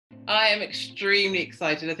I am extremely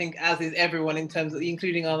excited. I think as is everyone in terms of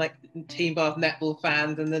including our Team Bath netball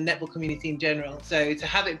fans and the netball community in general. So to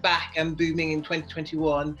have it back and booming in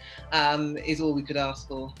 2021 is all we could ask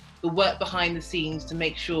for. The work behind the scenes to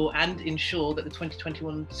make sure and ensure that the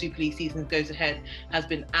 2021 Super League season goes ahead has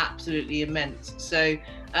been absolutely immense. So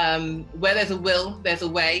where there's a will, there's a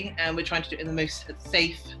way, and we're trying to do it in the most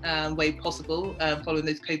safe way possible, following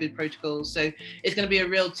those COVID protocols. So it's going to be a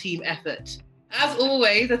real team effort. As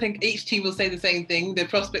always, I think each team will say the same thing. The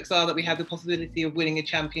prospects are that we have the possibility of winning a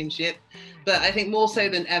championship. But I think more so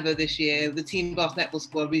than ever this year, the Team Bath netball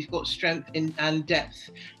squad, we've got strength and depth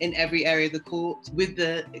in every area of the court with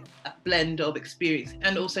the blend of experience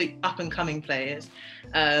and also up-and-coming players.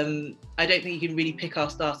 I don't think you can really pick our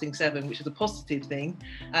starting seven, which is a positive thing.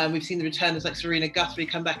 We've seen the returners like Serena Guthrie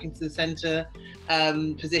come back into the centre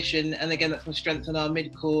position, and again that's going to strengthen our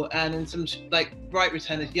mid-court, and in some right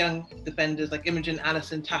returners, young defenders like Imogen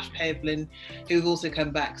Allison, Tash Pavlin, who have also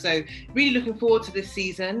come back. So really looking forward to this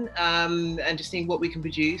season and just seeing what we can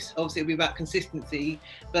produce. Obviously it'll be about consistency,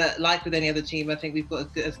 but like with any other team, I think we've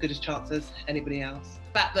got as good a chance as anybody else.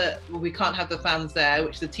 The fact that we can't have the fans there,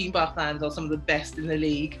 which the Team Bath fans are some of the best in the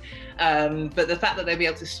league, but the fact that they'll be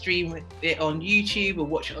able to stream it on YouTube or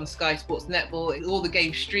watch it on Sky Sports Netball, all the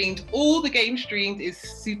game streamed is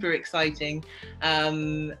super exciting,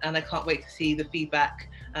 and I can't wait to see the feedback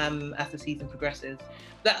as the season progresses.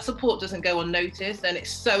 That support doesn't go unnoticed, and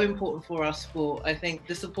it's so important for our sport. I think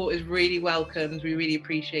the support is really welcomed. We really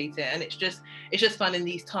appreciate it, and it's just fun in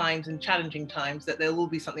these times and challenging times that there will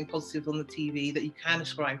be something positive on the TV that you can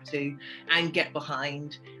ascribe to and get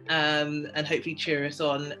behind, and hopefully cheer us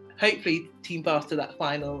on. Hopefully Team Bath to that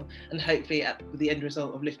final, and hopefully at the end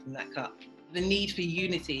result of lifting that cup. The need for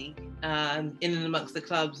unity in and amongst the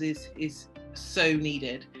clubs is so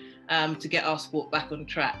needed to get our sport back on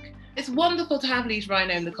track. It's wonderful to have Leeds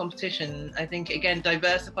Rhino in the competition. I think, again,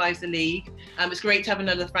 diversifies the league. It's great to have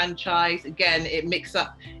another franchise. Again, it mixes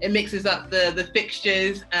up the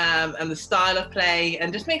fixtures and the style of play,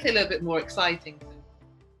 and just makes it a little bit more exciting.